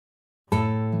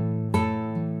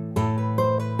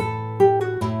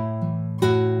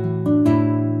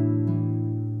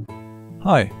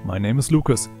Hi, my name is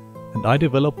Lucas, and I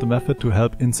developed a method to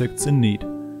help insects in need.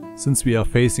 Since we are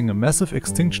facing a massive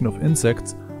extinction of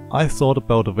insects, I thought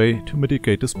about a way to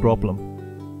mitigate this problem.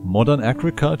 Modern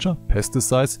agriculture,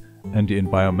 pesticides, and the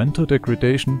environmental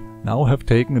degradation now have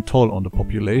taken a toll on the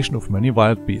population of many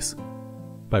wild bees.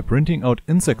 By printing out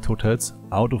insect hotels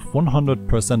out of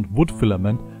 100% wood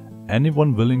filament,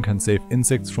 anyone willing can save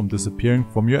insects from disappearing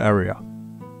from your area.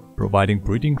 Providing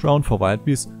breeding ground for wild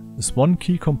bees is one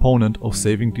key component of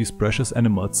saving these precious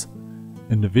animals.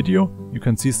 In the video you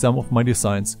can see some of my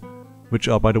designs, which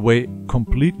are, by the way,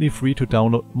 completely free to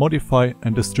download, modify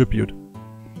and distribute.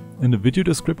 In the video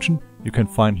description you can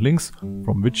find links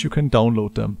from which you can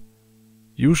download them.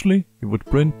 Usually you would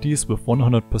print these with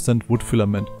 100% wood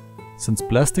filament, since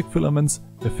plastic filaments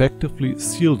effectively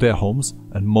seal their homes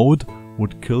and mold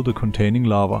would kill the containing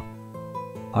larvae.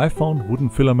 I found wooden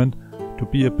filament to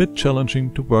be a bit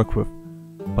challenging to work with,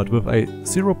 but with a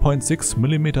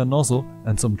 0.6mm nozzle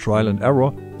and some trial and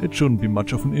error it shouldn't be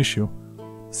much of an issue.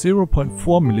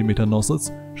 0.4mm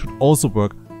nozzles should also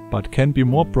work, but can be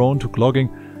more prone to clogging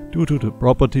due to the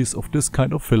properties of this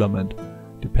kind of filament.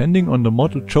 Depending on the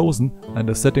model chosen and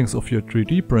the settings of your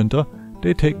 3D printer,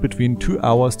 they take between 2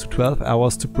 hours to 12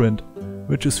 hours to print,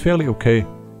 which is fairly okay,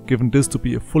 given this to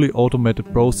be a fully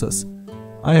automated process.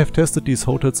 I have tested these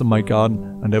hotels in my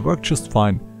garden and they work just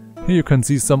fine. Here you can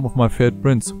see some of my failed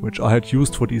prints which I had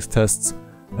used for these tests,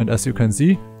 and as you can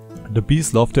see, the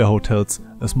bees love their hotels,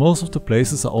 as most of the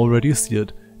places are already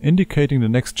sealed, indicating the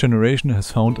next generation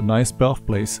has found a nice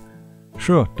birthplace.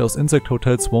 Sure, those insect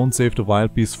hotels won't save the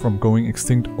wild bees from going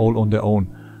extinct all on their own,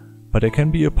 but they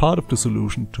can be a part of the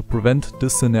solution to prevent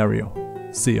this scenario.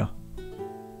 See ya.